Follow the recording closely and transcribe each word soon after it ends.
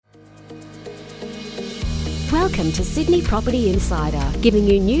Welcome to Sydney Property Insider, giving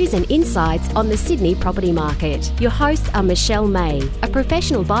you news and insights on the Sydney property market. Your hosts are Michelle May, a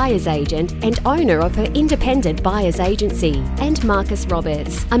professional buyer's agent and owner of her independent buyer's agency, and Marcus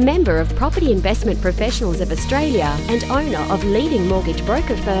Roberts, a member of Property Investment Professionals of Australia and owner of leading mortgage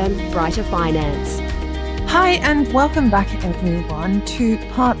broker firm Brighter Finance. Hi and welcome back everyone to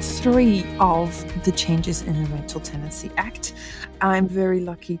part 3 of the changes in the Rental Tenancy Act. I'm very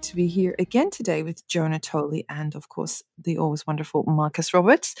lucky to be here again today with Joe Natoli and of course the always wonderful Marcus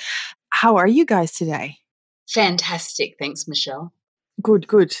Roberts. How are you guys today? Fantastic, thanks Michelle. Good.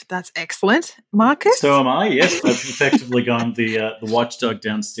 That's excellent. Marcus? So am I, yes. I've effectively gone the watchdog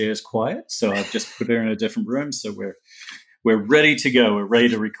downstairs quiet, so I've just put her in a different room, so we're ready to go. We're ready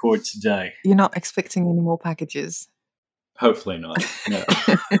to record today. You're not expecting any more packages? Hopefully not, no.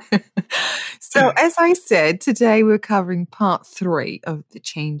 So as I said, today we're covering part 3 of the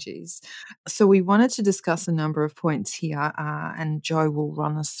changes. So we wanted to discuss a number of points here, and Jo will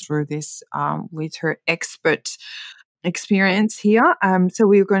run us through this with her expert experience here. So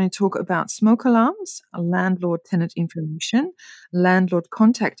we're going to talk about smoke alarms, landlord-tenant information, landlord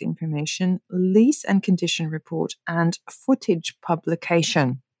contact information, lease and condition report, and footage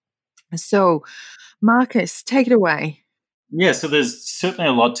publication. So, Marcus, take it away. Yeah, so there's certainly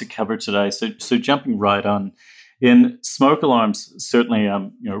a lot to cover today. So jumping right on, in smoke alarms, certainly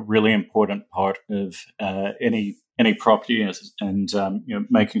really important part of any property, and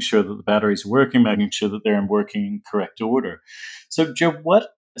making sure that the batteries are working, making sure that they're in working correct order. So, Joe,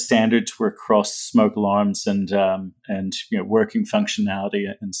 what standards were across smoke alarms and working functionality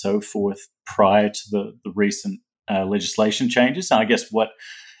and so forth prior to the recent legislation changes? And I guess what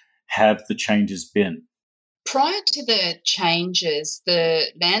have the changes been? Prior to the changes, the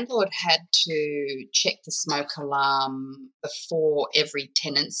landlord had to check the smoke alarm before every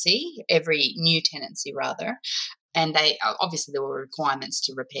new tenancy rather. And they obviously there were requirements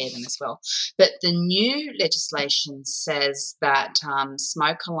to repair them as well. But the new legislation says that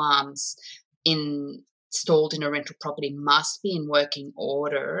smoke alarms installed in a rental property must be in working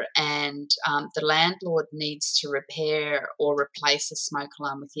order, and the landlord needs to repair or replace a smoke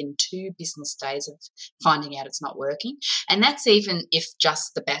alarm within 2 business days of finding out it's not working. And that's even if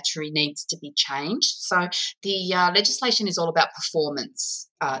just the battery needs to be changed. So the legislation is all about performance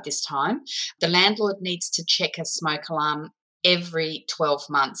this time. The landlord needs to check a smoke alarm every 12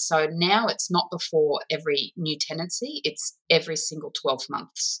 months. So now it's not before every new tenancy, it's every single 12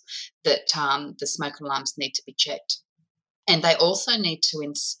 months that the smoke alarms need to be checked. And they also need to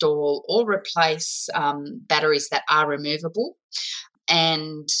install or replace batteries that are removable.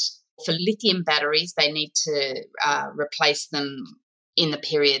 And for lithium batteries, they need to replace them in the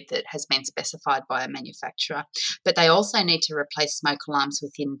period that has been specified by a manufacturer. But they also need to replace smoke alarms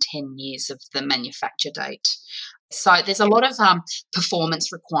within 10 years of the manufacture date. So there's a lot of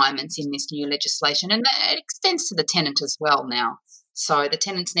performance requirements in this new legislation, and it extends to the tenant as well now. So the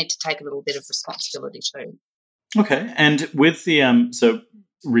tenants need to take a little bit of responsibility too. Okay, and with the so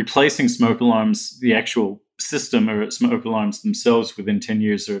replacing smoke alarms, the actual system or smoke alarms themselves within 10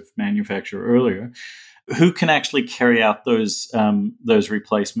 years of manufacture earlier, who can actually carry out those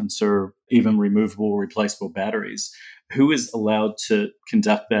replacements or even removable, replaceable batteries? Who is allowed to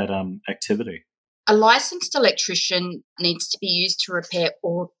conduct that activity? A licensed electrician needs to be used to repair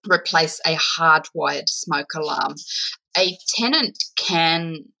or replace a hardwired smoke alarm. A tenant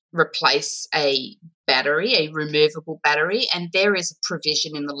can replace a battery, a removable battery, and there is a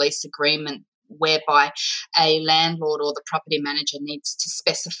provision in the lease agreement whereby a landlord or the property manager needs to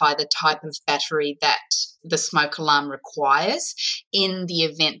specify the type of battery that the smoke alarm requires in the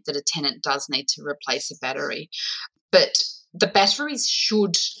event that a tenant does need to replace a battery. But the batteries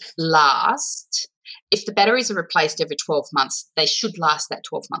should last. If the batteries are replaced every 12 months, they should last that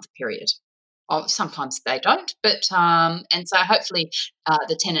 12-month period. Sometimes they don't, but and so hopefully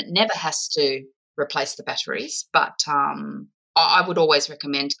the tenant never has to replace the batteries, but I would always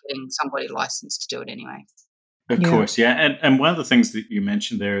recommend getting somebody licensed to do it anyway. Of course, yeah. And one of the things that you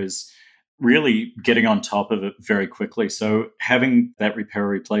mentioned there is really getting on top of it very quickly. So having that repair or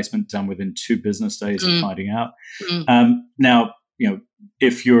replacement done within 2 business days of finding out. Now,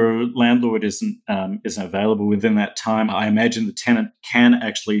 if your landlord isn't available within that time, I imagine the tenant can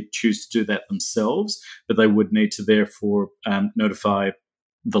actually choose to do that themselves, but they would need to therefore notify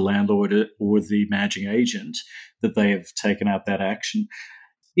the landlord or the managing agent that they have taken out that action.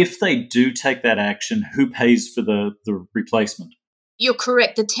 If they do take that action, who pays for the replacement? You're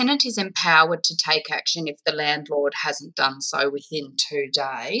correct. The tenant is empowered to take action if the landlord hasn't done so within 2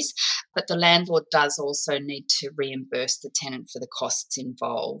 days, but the landlord does also need to reimburse the tenant for the costs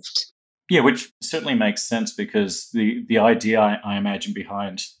involved. Yeah, which certainly makes sense, because the idea I imagine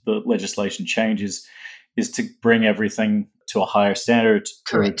behind the legislation change is to bring everything to a higher standard,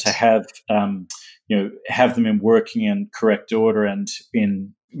 or Correct. to have have them in working in correct order and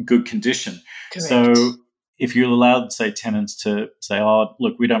in good condition. Correct. So if you allowed, say, tenants to say, "Oh,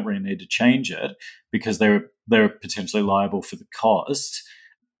 look, we don't really need to change it," because they're potentially liable for the cost,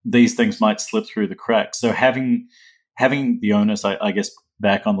 these things might slip through the cracks. So having the onus, I guess,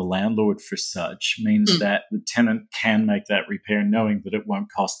 back on the landlord for such means that the tenant can make that repair knowing that it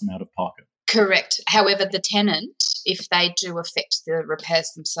won't cost them out of pocket. Correct. However, the tenant, if they do effect the repairs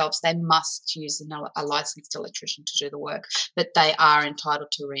themselves, they must use a licensed electrician to do the work, but they are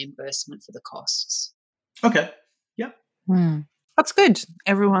entitled to reimbursement for the costs. Okay. Yep. That's good.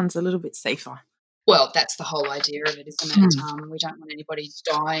 Everyone's a little bit safer. Well, that's the whole idea of it, isn't it? We don't want anybody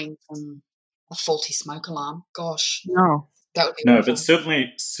dying from a faulty smoke alarm. Gosh. No. That would be No, awful.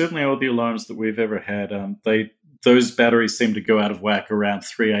 but certainly all the alarms that we've ever had, those batteries seem to go out of whack around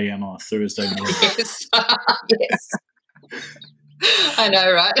 3 a.m. on a Thursday morning. Yes. Yes. I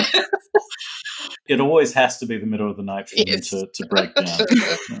know, right? It always has to be the middle of the night for them to break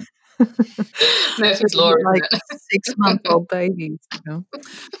down. Murphy's Law, like isn't it? 6-month-old babies,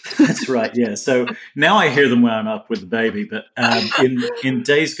 That's right, yeah. So now I hear them when I'm up with the baby, but in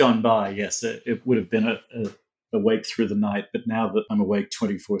days gone by, yes, it would have been awake through the night, but now that I'm awake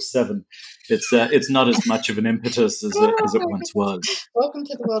 24/7, it's not as much of an impetus as it once was. Welcome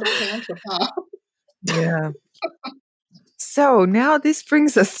to the world of parenthood, huh? Yeah. So now this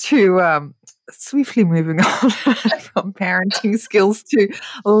brings us to swiftly moving on from parenting skills to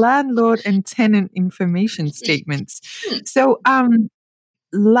landlord and tenant information statements. So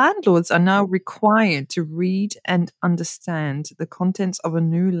landlords are now required to read and understand the contents of a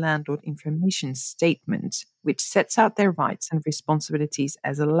new landlord information statement, which sets out their rights and responsibilities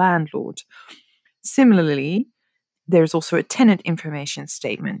as a landlord. Similarly, there's also a tenant information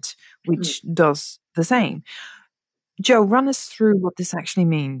statement, which does the same. Jo, run us through what this actually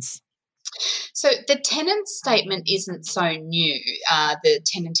means. So the tenant statement isn't so new, the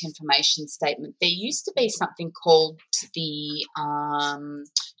tenant information statement. There used to be something called the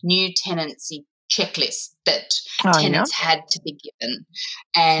new tenancy checklist that tenants had to be given.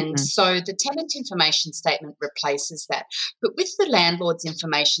 And so the tenant information statement replaces that. But with the landlord's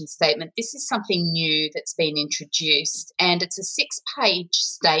information statement, this is something new that's been introduced, and it's a 6-page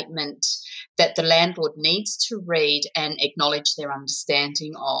statement that the landlord needs to read and acknowledge their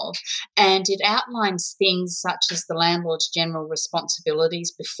understanding of. And it outlines things such as the landlord's general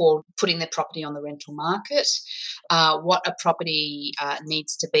responsibilities before putting their property on the rental market, what a property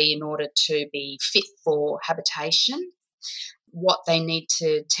needs to be in order to be fit for habitation, what they need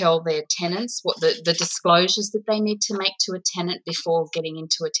to tell their tenants, what the disclosures that they need to make to a tenant before getting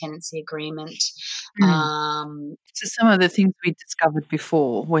into a tenancy agreement. So some of the things we discovered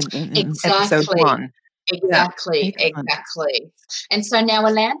before in episode 1. Exactly. And so now a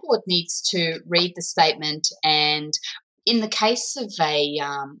landlord needs to read the statement, and in the case of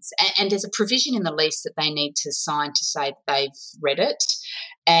and there's a provision in the lease that they need to sign to say that they've read it.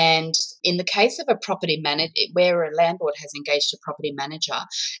 And in the case of a property manager, where a landlord has engaged a property manager,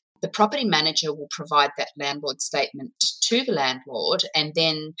 the property manager will provide that landlord statement to the landlord, and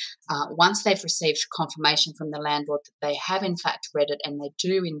then once they've received confirmation from the landlord that they have in fact read it and they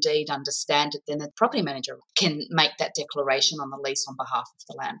do indeed understand it, then the property manager can make that declaration on the lease on behalf of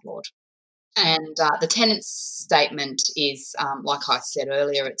the landlord. And the tenant statement is, like I said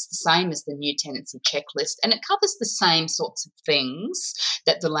earlier, it's the same as the new tenancy checklist, and it covers the same sorts of things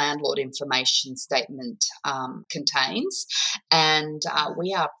that the landlord information statement contains. And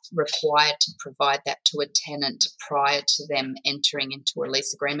we are required to provide that to a tenant prior to them entering into a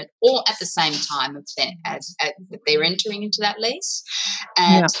lease agreement, or at the same time as they're entering into that lease.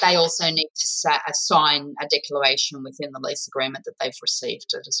 And they also need to sign a declaration within the lease agreement that they've received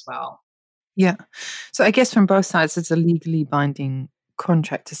it as well. Yeah. So I guess from both sides, it's a legally binding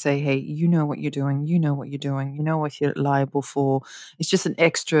contract to say, hey, you know what you're doing, you know what you're doing, you know what you're liable for. It's just an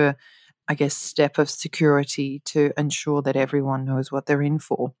extra, I guess, step of security to ensure that everyone knows what they're in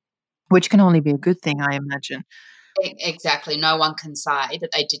for, which can only be a good thing, I imagine. Exactly. No one can say that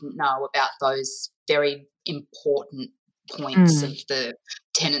they didn't know about those very important points of the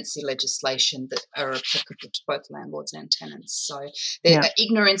tenancy legislation that are applicable to both landlords and tenants. So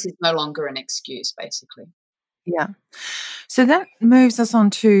ignorance is no longer an excuse, basically. Yeah. So that moves us on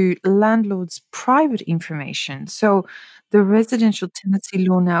to landlords' private information. So the residential tenancy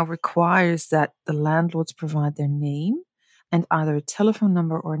law now requires that the landlords provide their name and either a telephone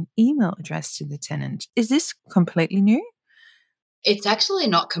number or an email address to the tenant. Is this completely new? It's actually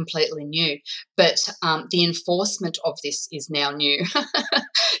not completely new, but the enforcement of this is now new.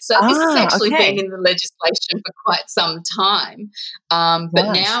 So this has actually been Okay. in the legislation for quite some time, but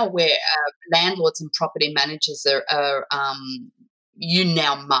Right. now where landlords and property managers you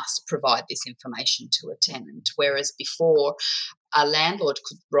now must provide this information to a tenant, whereas before a landlord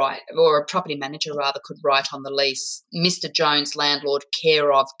could write, or a property manager rather, could write on the lease, Mr. Jones, landlord,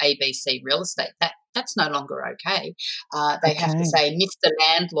 care of ABC Real Estate. That's no longer okay. They have to Okay. say Mr.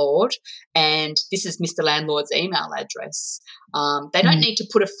 Landlord, and this is Mr. Landlord's email address. They don't Mm. need to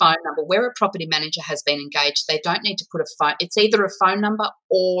put a phone number. Where a property manager has been engaged, they don't need to put a phone. It's either a phone number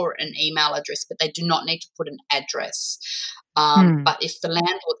or an email address, but they do not need to put an address. Mm. But if the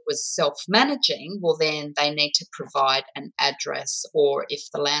landlord was self-managing, well, then they need to provide an address, or if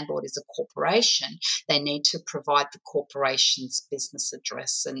the landlord is a corporation, they need to provide the corporation's business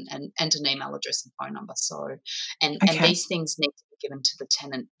address and an email address and phone number. So, and Okay. these things need to be given to the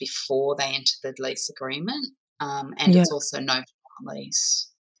tenant before they enter the lease agreement, and Yeah. it's also noted on the lease.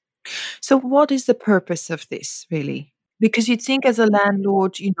 So what is the purpose of this really? Because you'd think as a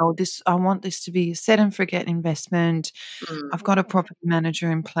landlord, this I want this to be a set and forget investment. Mm. I've got a property manager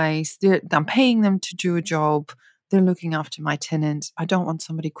in place. I'm paying them to do a job. They're looking after my tenants. I don't want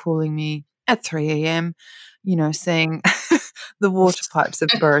somebody calling me at 3 a.m., saying the water pipes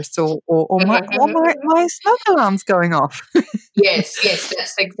have burst or my smoke alarm's going off. Yes, yes,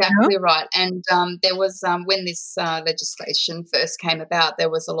 that's You know? exactly right. And there was, when this legislation first came about, there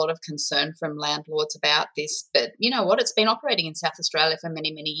was a lot of concern from landlords about this. But you know what? It's been operating in South Australia for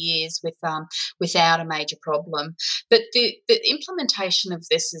many, many years without a major problem. But the implementation of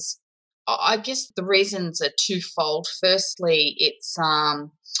this is, I guess, the reasons are twofold. Firstly, it's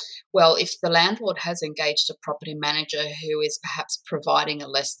well, if the landlord has engaged a property manager who is perhaps providing a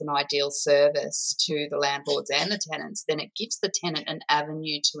less than ideal service to the landlords and the tenants, then it gives the tenant an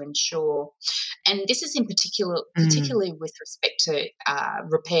avenue to ensure, and this is in Mm. particularly with respect to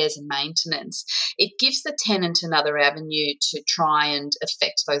repairs and maintenance, it gives the tenant another avenue to try and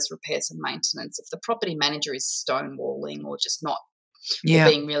affect those repairs and maintenance. If the property manager is stonewalling or just not, or Yeah.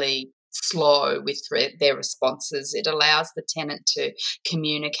 being really slow with their responses, it allows the tenant to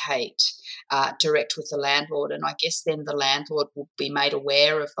communicate direct with the landlord. And I guess then the landlord will be made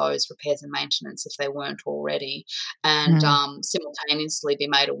aware of those repairs and maintenance if they weren't already, and Mm. simultaneously be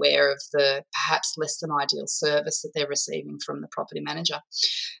made aware of the perhaps less than ideal service that they're receiving from the property manager.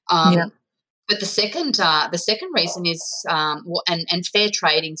 Yeah. But the second reason is, and fair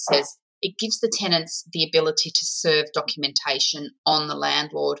trading says it gives the tenants the ability to serve documentation on the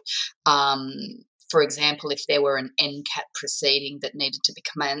landlord. For example, if there were an NCAT proceeding that needed to be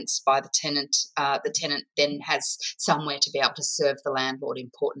commenced by the tenant then has somewhere to be able to serve the landlord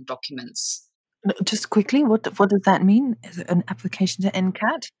important documents. Just quickly, what does that mean? Is it an application to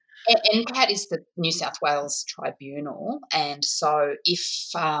NCAT? NCAT is the New South Wales Tribunal, and so if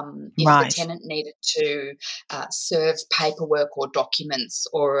the Right. tenant needed to serve paperwork or documents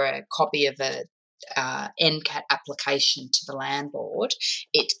or a copy of a NCAT application to the landlord,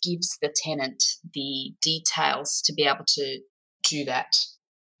 it gives the tenant the details to be able to do that,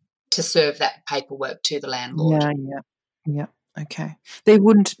 to serve that paperwork to the landlord. Yeah, yeah. Yeah. Okay. They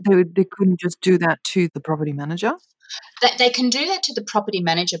couldn't just do that to the property manager? They can do that to the property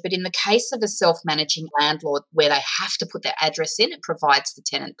manager, but in the case of a self-managing landlord where they have to put their address in, it provides the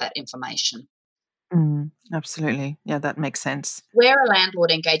tenant that information. Absolutely. Yeah, that makes sense. Where a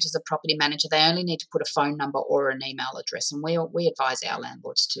landlord engages a property manager, they only need to put a phone number or an email address, and we advise our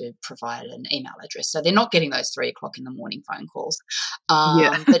landlords to provide an email address, so they're not getting those 3 o'clock in the morning phone calls.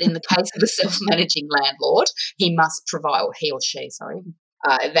 Yeah. But in the case of a self-managing landlord, he must provide, or he or she, sorry,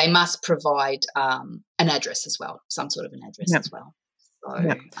 they must provide an address as well, some sort of an address Yeah. as well.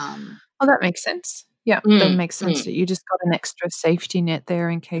 Yeah. So, Well, that makes sense. Yeah, that mm, makes sense mm. that you just got an extra safety net there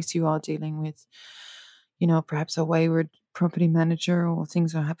in case you are dealing with, perhaps a wayward property manager or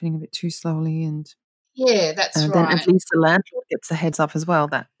things are happening a bit too slowly, and Yeah, that's then at right. least the landlord gets a heads up as well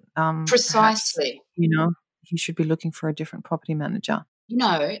that, perhaps, Precisely. he should be looking for a different property manager. You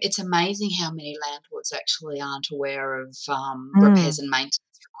know, it's amazing how many landlords actually aren't aware of repairs Mm. and maintenance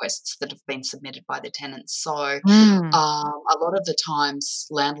requests that have been submitted by the tenants. So Mm. a lot of the times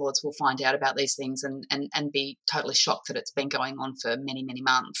landlords will find out about these things and be totally shocked that it's been going on for many, many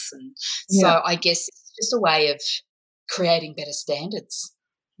months. And Yeah. so I guess it's just a way of creating better standards.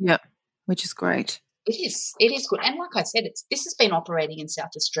 Yeah, which is great. It is. It is good. And like I said, this has been operating in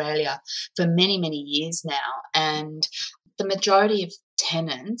South Australia for many, many years now. And the majority of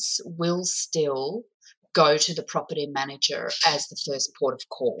tenants will still go to the property manager as the first port of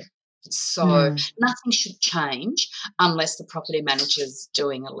call. So nothing should change unless the property manager's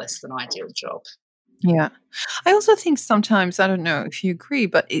doing a less than ideal job. Yeah. I also think sometimes, I don't know if you agree,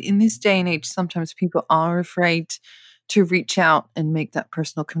 but in this day and age, sometimes people are afraid to reach out and make that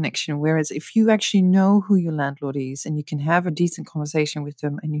personal connection. Whereas if you actually know who your landlord is and you can have a decent conversation with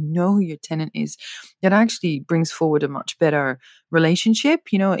them and you know who your tenant is, that actually brings forward a much better relationship,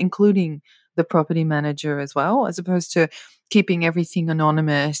 including the property manager as well, as opposed to keeping everything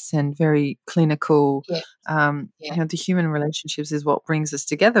anonymous and very clinical. Yeah. The human relationships is what brings us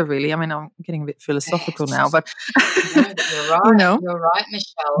together, really. I mean, I'm getting a bit philosophical now, but No, but you're right. You're right,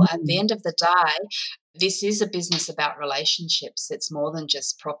 Michelle. At the Mm. end of the day, this is a business about relationships. It's more than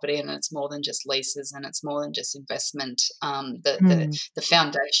just property, and it's more than just leases, and it's more than just investment. The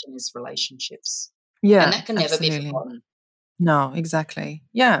foundation is relationships, and Yeah, that can never be absolutely. forgotten. No, exactly.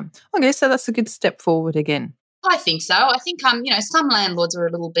 Yeah. Okay, so that's a good step forward again. I think so. I think some landlords are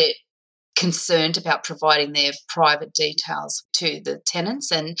a little bit concerned about providing their private details to the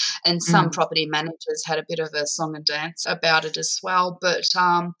tenants, and some property managers had a bit of a song and dance about it as well. But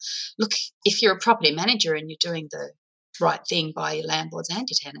look, if you're a property manager and you're doing the right thing by your landlords and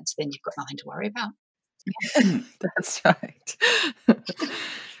your tenants, then you've got nothing to worry about. That's right.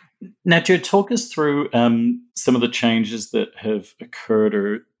 Now, Joe, talk us through some of the changes that have occurred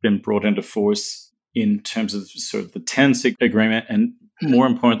or been brought into force in terms of sort of the tenancy agreement and, more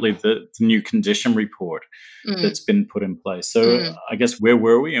importantly, the new condition report that's been put in place. So I guess where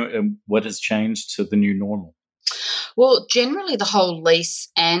were we and what has changed to the new normal? Well, generally the whole lease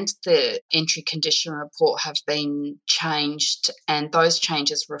and the entry condition report have been changed, and those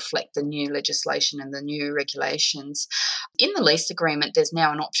changes reflect the new legislation and the new regulations. In the lease agreement, there's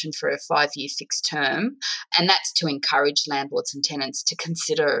now an option for a 5-year fixed term, and that's to encourage landlords and tenants to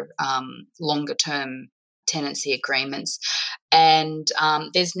consider longer term tenancy agreements. And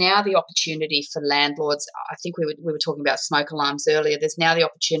there's now the opportunity for landlords, I think we were talking about smoke alarms earlier, there's now the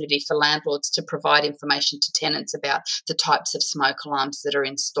opportunity for landlords to provide information to tenants about the types of smoke alarms that are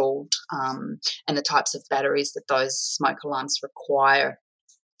installed and the types of batteries that those smoke alarms require.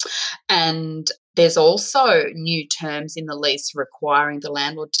 And there's also new terms in the lease requiring the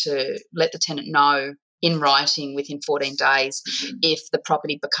landlord to let the tenant know in writing within 14 days if the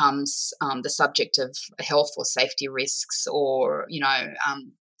property becomes the subject of health or safety risks, or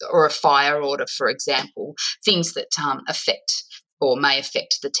or a fire order, for example, things that affect or may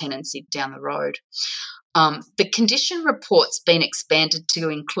affect the tenancy down the road. The condition report's been expanded to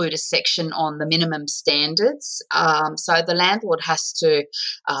include a section on the minimum standards. So the landlord has to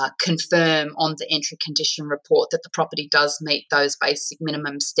confirm on the entry condition report that the property does meet those basic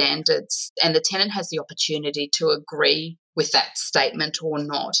minimum standards, and the tenant has the opportunity to agree with that statement or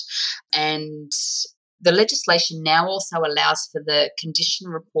not. And the legislation now also allows for the condition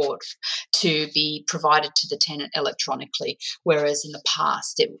report to be provided to the tenant electronically, whereas in the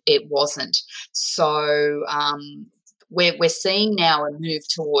past it wasn't. So we're seeing now a move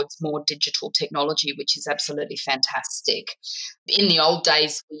towards more digital technology, which is absolutely fantastic. In the old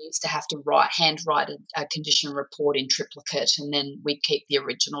days, we used to have to handwrite a condition report in triplicate, and then we'd keep the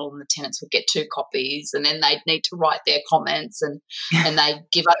original, and the tenants would get 2 copies, and then they'd need to write their comments, and they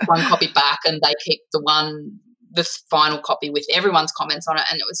give us 1 copy back, and they keep the final copy with everyone's comments on it,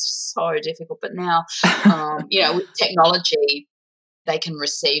 and it was so difficult. But now, with technology, they can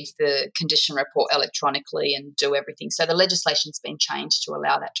receive the condition report electronically and do everything. So the legislation's been changed to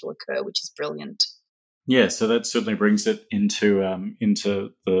allow that to occur, which is brilliant. Yeah, so that certainly brings it into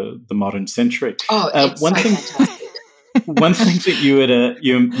the modern century. Oh, it's fantastic. One thing that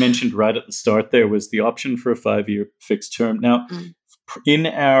you mentioned right at the start there was the option for a 5-year fixed term. Now, in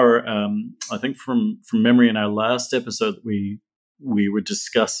our I think from memory, in our last episode, we were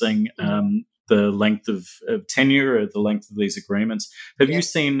discussing the length of tenure or the length of these agreements. Have you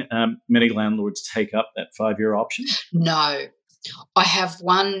seen many landlords take up that 5-year option? No. I have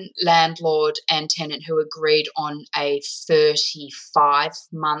one landlord and tenant who agreed on a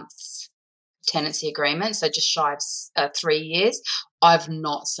 35-month tenancy agreement, so just shy of 3 years. I've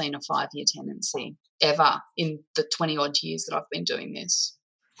not seen a 5-year tenancy ever in the 20-odd years that I've been doing this.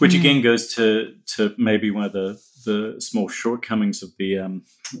 Which again goes to maybe one of the small shortcomings of the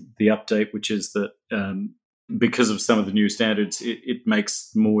update, which is that because of some of the new standards, it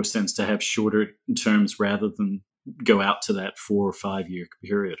makes more sense to have shorter terms rather than go out to that 4 or 5 year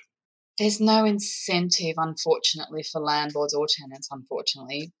period. There's no incentive, unfortunately, for landlords or tenants,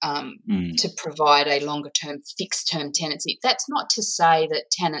 to provide a longer-term, fixed-term tenancy. That's not to say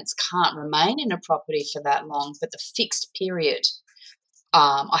that tenants can't remain in a property for that long, but the fixed period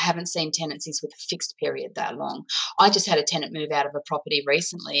I haven't seen tenancies with a fixed period that long. I just had a tenant move out of a property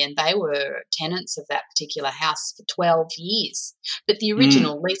recently, and they were tenants of that particular house for 12 years. But the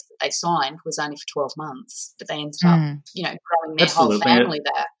original lease that they signed was only for 12 months. But they ended up, growing their whole family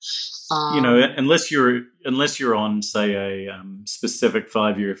there. Unless you're on, say, a specific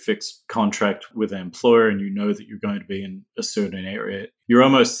 5-year fixed contract with an employer, and you know that you're going to be in a certain area, you're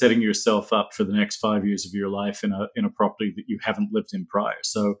almost setting yourself up for the next 5 years of your life in a property that you haven't lived in prior.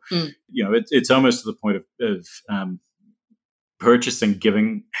 So, it's almost to the point of purchasing,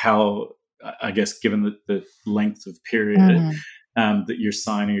 given the length of period that you're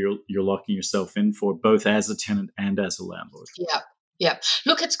signing, you're locking yourself in for, both as a tenant and as a landlord. Yeah. Yeah.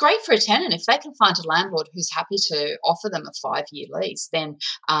 Look, it's great for a tenant. If they can find a landlord who's happy to offer them a 5-year lease, then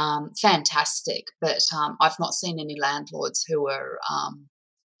fantastic. But I've not seen any landlords who are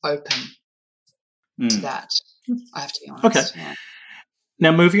open to that, I have to be honest. Okay. Yeah.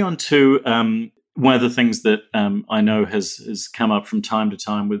 Now, moving on to one of the things that I know has come up from time to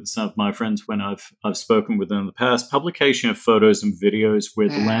time with some of my friends when I've spoken with them in the past, publication of photos and videos where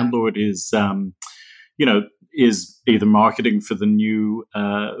the landlord is either marketing for the new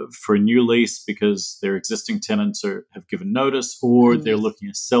for a new lease because their existing tenants have given notice, or they're looking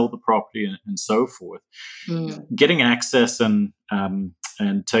to sell the property and so forth. Getting access and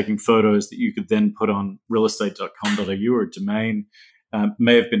taking photos that you could then put on realestate.com.au or domain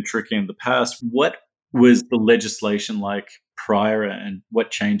may have been tricky in the past. What was the legislation like prior, and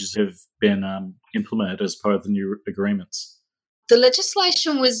what changes have been implemented as part of the new agreements? The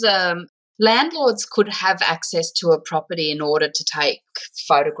legislation was landlords could have access to a property in order to take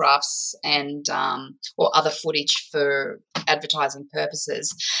photographs and or other footage for advertising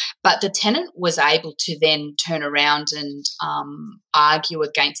purposes, but the tenant was able to then turn around and argue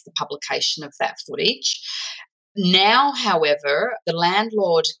against the publication of that footage. Now, however, the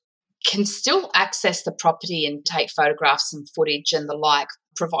landlord can still access the property and take photographs and footage and the like,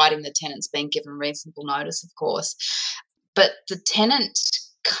 providing the tenant's been given reasonable notice, of course. But the tenant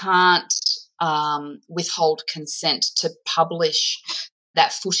can't withhold consent to publish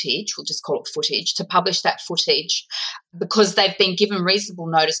that footage, we'll just call it footage, to publish that footage because they've been given reasonable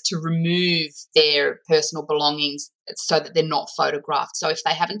notice to remove their personal belongings so that they're not photographed. So if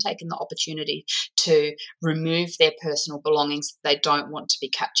they haven't taken the opportunity to remove their personal belongings, they don't want to be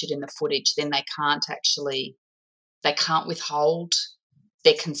captured in the footage, then they can't withhold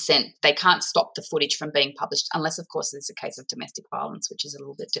their consent. They can't stop the footage from being published unless, of course, there's a case of domestic violence, which is a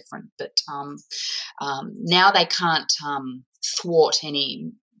little bit different. But now they can't thwart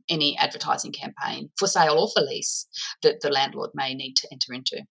any advertising campaign for sale or for lease that the landlord may need to enter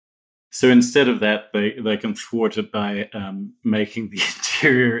into. So instead of that, they can thwart it by making the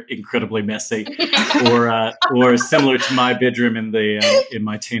interior incredibly messy, or similar to my bedroom in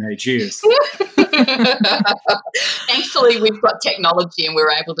my teenage years. Thankfully, we've got technology and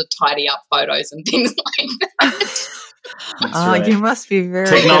we're able to tidy up photos and things like that. Right. You must be very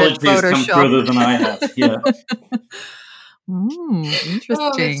technology good at Photoshop. has come further than I have. Yeah. Interesting.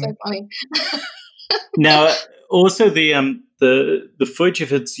 Oh, that's so funny. Now, also the footage,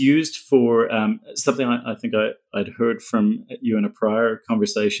 if it's used for something I think I'd heard from you in a prior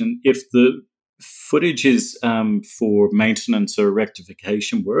conversation, if the footage is for maintenance or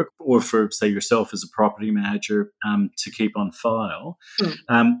rectification work, or for, say, yourself as a property manager to keep on file,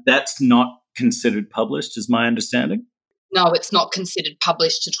 that's not considered published, is my understanding? No, it's not considered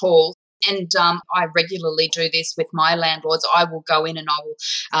published at all. And I regularly do this with my landlords. I will go in and I will,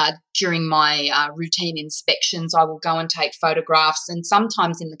 during my routine inspections, I will go and take photographs. And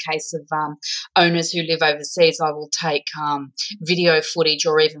sometimes in the case of owners who live overseas, I will take video footage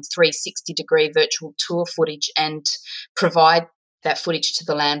or even 360-degree virtual tour footage and provide that footage to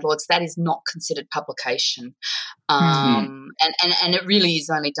the landlords. That is not considered publication. And it really is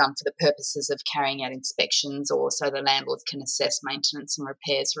only done for the purposes of carrying out inspections, or so the landlords can assess maintenance and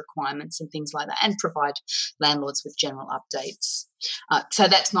repairs requirements and things like that, and provide landlords with general updates. So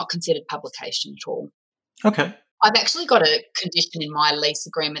that's not considered publication at all. Okay. I've actually got a condition in my lease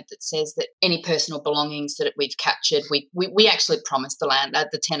agreement that says that any personal belongings that we've captured, we actually promise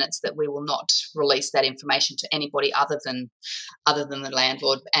the tenants that we will not release that information to anybody other than the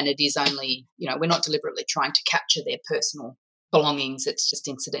landlord. And it is only, we're not deliberately trying to capture their personal belongings. It's just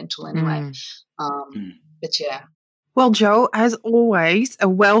incidental anyway. But yeah. Well, Jo, as always, a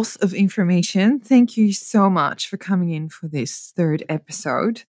wealth of information. Thank you so much for coming in for this third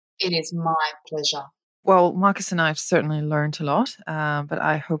episode. It is my pleasure. Well, Marcus and I have certainly learned a lot, but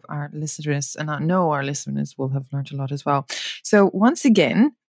I hope our listeners, and I know our listeners will have learned a lot as well. So once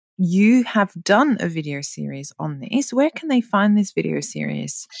again, you have done a video series on this. Where can they find this video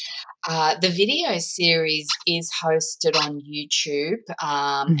series? The video series is hosted on YouTube,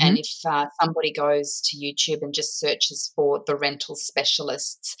 and if somebody goes to YouTube and just searches for the rental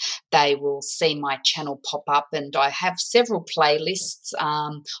specialists, they will see my channel pop up, and I have several playlists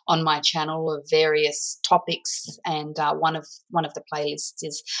on my channel of various topics, and one of the playlists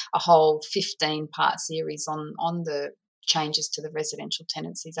is a whole 15-part series on the changes to the Residential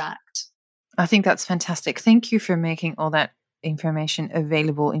Tenancies Act. I think that's fantastic. Thank you for making all that information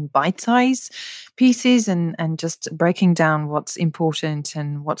available in bite-sized pieces and just breaking down what's important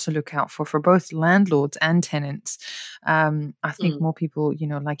and what to look out for both landlords and tenants. I think more people,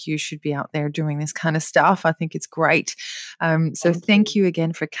 like you should be out there doing this kind of stuff. I think it's great. So thank you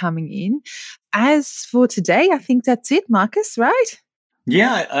again for coming in. As for today, I think that's it, Marcus, right?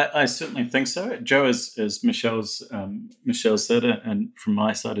 Yeah, I certainly think so. Joe, as Michelle said, and from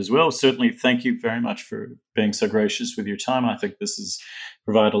my side as well, certainly thank you very much for being so gracious with your time. I think this has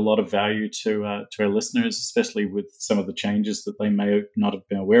provided a lot of value to our listeners, especially with some of the changes that they may not have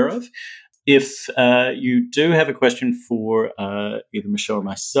been aware of. If you do have a question for either Michelle or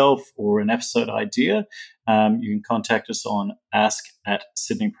myself or an episode idea, you can contact us on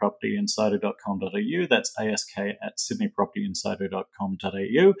ask@sydneypropertyinsider.com.au. That's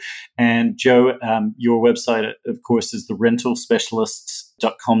ask@sydneypropertyinsider.com.au. And Joe, your website, of course, is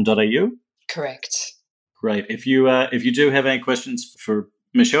therentalspecialists.com.au. Correct. Great. If you do have any questions for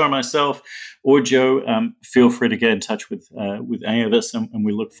Michelle or myself or Joe, feel free to get in touch with any of us, and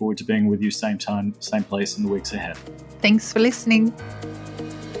we look forward to being with you same time, same place in the weeks ahead. Thanks for listening.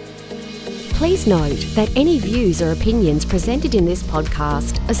 Please note that any views or opinions presented in this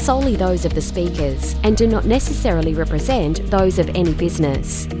podcast are solely those of the speakers and do not necessarily represent those of any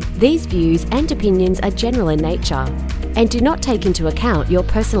business. These views and opinions are general in nature and do not take into account your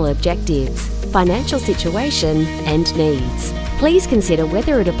personal objectives, financial situation, and needs. Please consider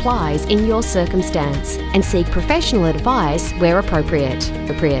whether it applies in your circumstance and seek professional advice where appropriate.